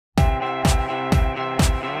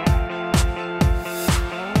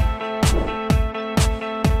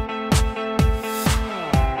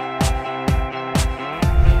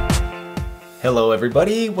Hello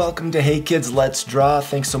everybody, welcome to Hey Kids Let's Draw.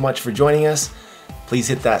 Thanks so much for joining us. Please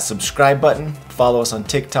hit that subscribe button, follow us on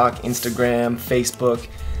TikTok, Instagram, Facebook.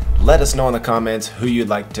 Let us know in the comments who you'd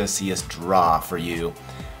like to see us draw for you.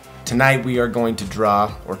 Tonight we are going to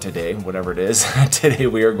draw, or today, whatever it is, today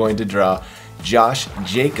we are going to draw Josh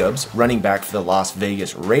Jacobs, running back for the Las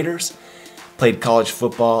Vegas Raiders. Played college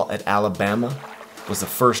football at Alabama, was the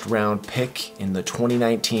first round pick in the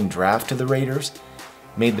 2019 draft to the Raiders.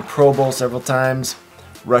 Made the Pro Bowl several times,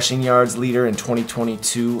 rushing yards leader in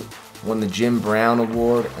 2022, won the Jim Brown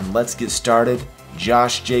Award, and let's get started.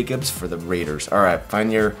 Josh Jacobs for the Raiders. All right,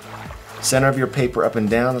 find your center of your paper up and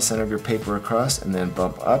down, the center of your paper across, and then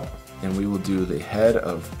bump up, and we will do the head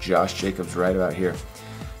of Josh Jacobs right about here.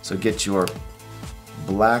 So get your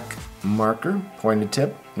black marker, pointed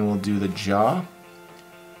tip, and we'll do the jaw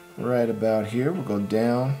right about here. We'll go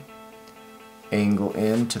down, angle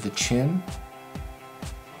in to the chin.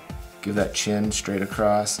 Give that chin straight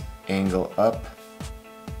across, angle up,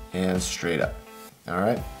 and straight up. All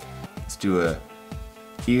right, let's do a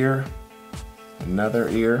ear, another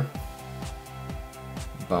ear,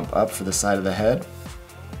 bump up for the side of the head.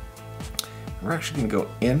 We're actually gonna go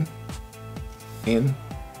in,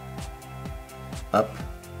 up,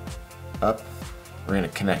 up. We're gonna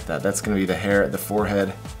connect that. That's gonna be the hair, the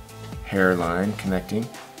forehead hairline connecting.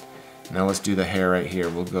 Now let's do the hair right here.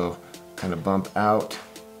 We'll go kind of bump out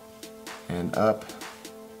and up.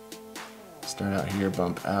 Start out here,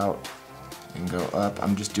 bump out, and go up.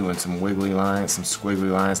 I'm just doing some wiggly lines, some squiggly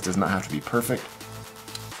lines. Does not have to be perfect.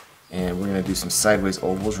 And we're gonna do some sideways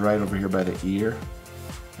ovals right over here by the ear.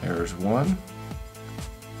 There's one.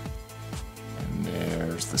 And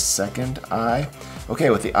there's the second eye.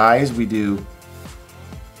 Okay, with the eyes we do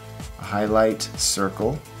a highlight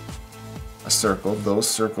circle, a circle. Those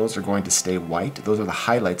circles are going to stay white. Those are the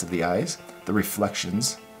highlights of the eyes, the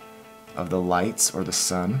reflections of the lights or the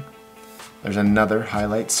sun. There's another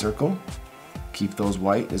highlight circle. Keep those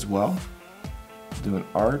white as well. Do an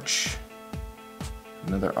arch,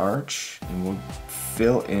 another arch, and we'll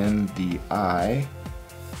fill in the eye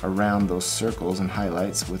around those circles and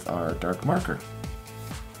highlights with our dark marker.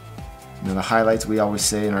 Now the highlights, we always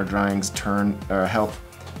say in our drawings, help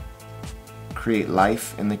create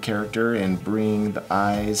life in the character and bring the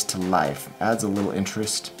eyes to life. Adds a little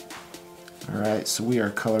interest. Alright, so we are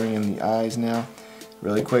coloring in the eyes now.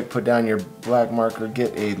 Really quick, put down your black marker,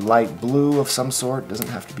 get a light blue of some sort. Doesn't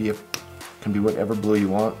have to be can be whatever blue you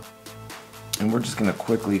want. And we're just gonna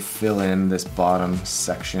quickly fill in this bottom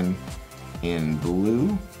section in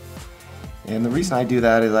blue. And the reason I do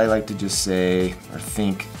that is I like to just say or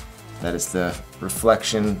think that it's the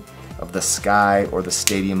reflection of the sky or the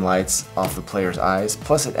stadium lights off the player's eyes.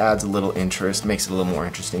 Plus it adds a little interest, makes it a little more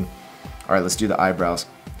interesting. Alright, let's do the eyebrows.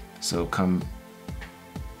 So come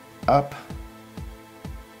up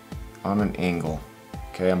on an angle,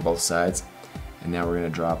 okay, on both sides. And now we're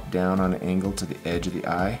going to drop down on an angle to the edge of the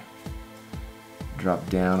eye. Drop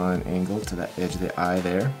down on an angle to the edge of the eye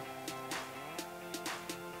there.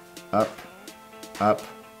 Up, up,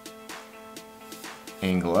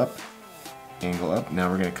 angle up, angle up. Now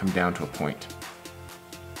we're going to come down to a point.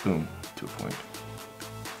 Boom, to a point.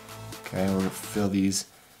 Okay, we're going to fill these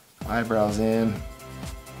eyebrows in.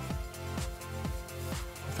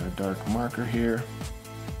 Our dark marker here.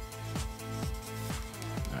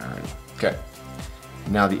 Alright. Okay.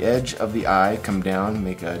 Now the edge of the eye, come down,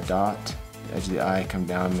 make a dot. The edge of the eye, come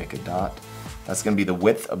down, make a dot. That's going to be the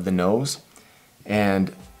width of the nose.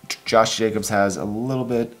 And Josh Jacobs has a little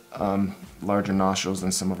bit larger nostrils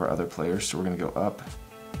than some of our other players, so we're going to go up,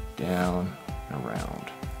 down, and around.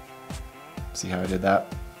 See how I did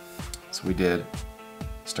that? So we did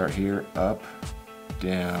start here, up,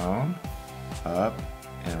 down, up,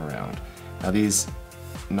 and around. Now these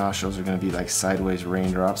nostrils are going to be like sideways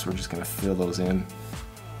raindrops. We're just going to fill those in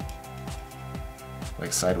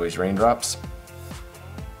like sideways raindrops.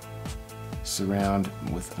 Surround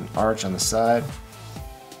with an arch on the side.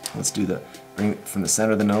 Let's do bring it from the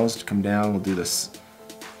center of the nose to come down. We'll do this,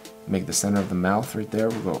 make the center of the mouth right there.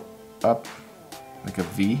 We'll go up like a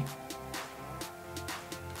V,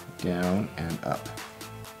 down and up,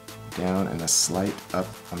 down and a slight up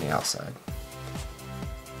on the outside.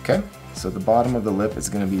 Okay, so the bottom of the lip is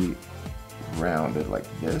going to be rounded like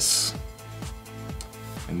this,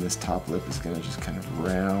 and this top lip is going to just kind of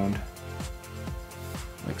round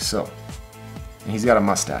like so. And he's got a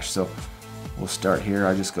mustache, so we'll start here.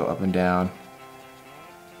 I just go up and down,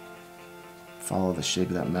 follow the shape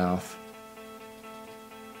of that mouth,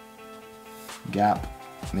 gap,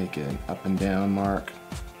 make an up and down mark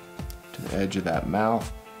to the edge of that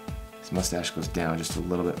mouth. His mustache goes down just a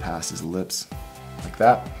little bit past his lips, like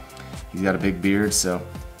that. He's got a big beard, so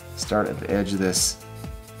start at the edge of this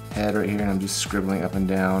head right here, and I'm just scribbling up and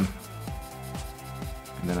down.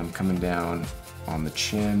 And then I'm coming down on the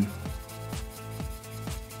chin.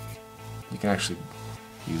 You can actually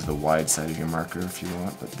use the wide side of your marker if you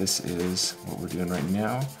want, but this is what we're doing right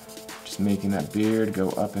now. Just making that beard go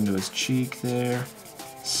up into his cheek there,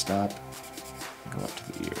 stop, go up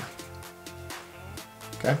to the ear.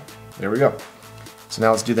 Okay, there we go. So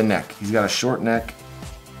now let's do the neck. He's got a short neck,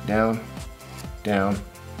 down, down.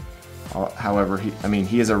 However,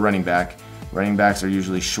 he is a running back. Running backs are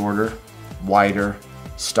usually shorter, wider,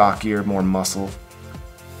 stockier, more muscle.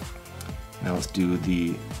 Now let's do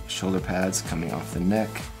the shoulder pads coming off the neck.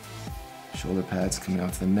 Shoulder pads coming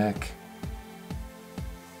off the neck.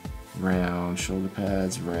 Round shoulder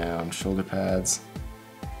pads, round shoulder pads.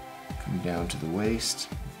 Come down to the waist.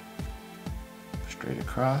 Straight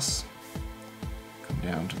across. Come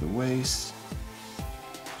down to the waist.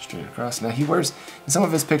 Straight across. Now he wears, in some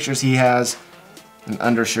of his pictures, he has an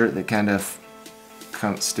undershirt that kind of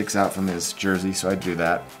sticks out from his jersey, so I drew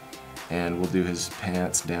that. And we'll do his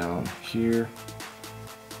pants down here.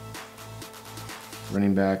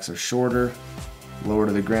 Running backs are shorter, lower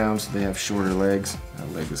to the ground, so they have shorter legs.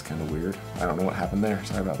 That leg is kind of weird. I don't know what happened there,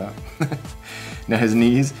 sorry about that. Now his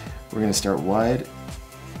knees, we're gonna start wide,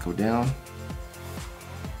 go down,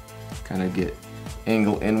 kind of get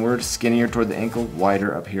angle inward, skinnier toward the ankle,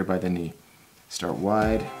 wider up here by the knee. Start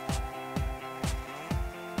wide,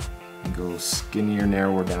 and go skinnier,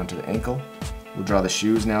 narrower down to the ankle. We'll draw the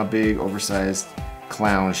shoes now, big, oversized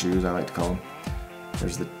clown shoes, I like to call them.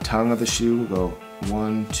 There's the tongue of the shoe. We'll go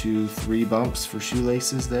 1, 2, 3 bumps for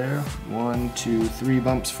shoelaces there. 1, 2, 3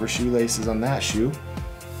 bumps for shoelaces on that shoe.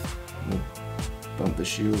 We'll bump the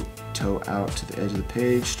shoe toe out to the edge of the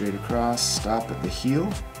page, straight across, stop at the heel,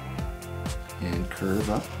 and curve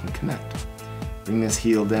up and connect. Bring this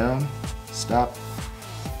heel down, stop,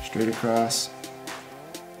 straight across,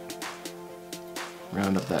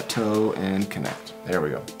 round up that toe and connect. There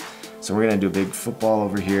we go. So we're gonna do a big football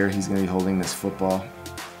over here. He's gonna be holding this football.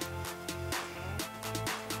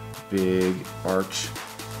 Big arch,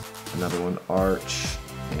 another one arch,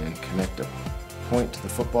 and connect a point to the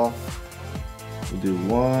football. We'll do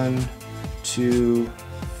 1, 2,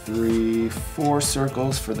 3, 4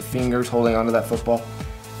 circles for the fingers holding onto that football.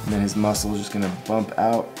 And then his muscle is just gonna bump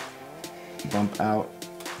out, bump out,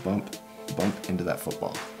 bump, bump into that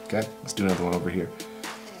football. Okay, let's do another one over here.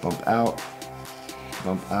 Bump out,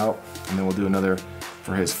 and then we'll do another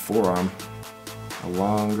for his forearm. A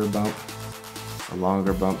longer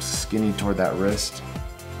bump, skinny toward that wrist.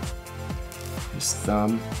 His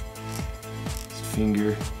thumb, his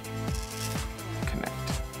finger,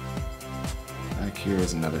 connect. Back here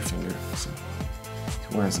is another finger, so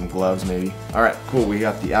he's wearing some gloves maybe. All right, cool, we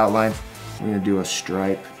got the outline. We're gonna do a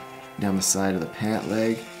stripe down the side of the pant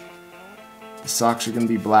leg. The socks are going to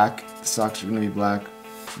be black. The socks are going to be black.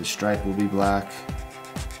 The stripe will be black.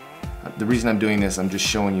 The reason I'm doing this, I'm just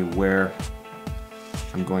showing you where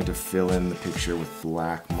I'm going to fill in the picture with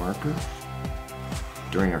black marker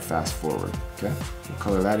during our fast forward. Okay, we'll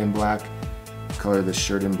color that in black. Color this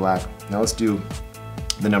shirt in black. Now let's do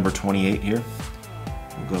the number 28 here.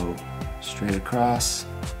 We'll go straight across,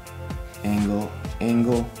 angle,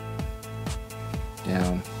 angle,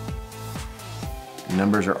 down. The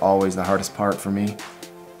numbers are always the hardest part for me,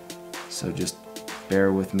 so just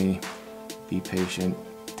bear with me, be patient,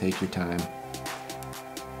 take your time.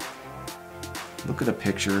 Look at a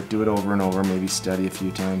picture, do it over and over, maybe study a few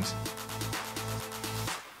times.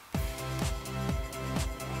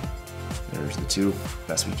 There's the two,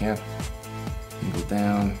 best we can. Angle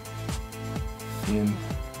down, in,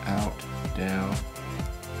 out, down.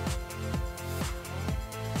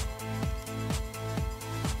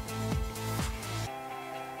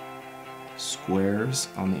 Squares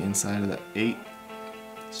on the inside of the 8.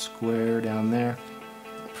 Square down there.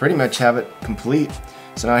 Pretty much have it complete.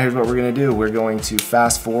 So now here's what we're going to do. We're going to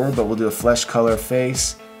fast forward, but we'll do a flesh color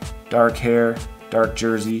face, dark hair, dark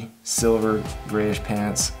jersey, silver, grayish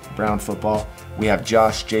pants, brown football. We have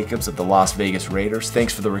Josh Jacobs of the Las Vegas Raiders.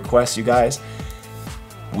 Thanks for the request, you guys.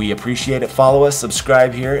 We appreciate it. Follow us,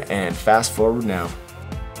 subscribe here, and fast forward now.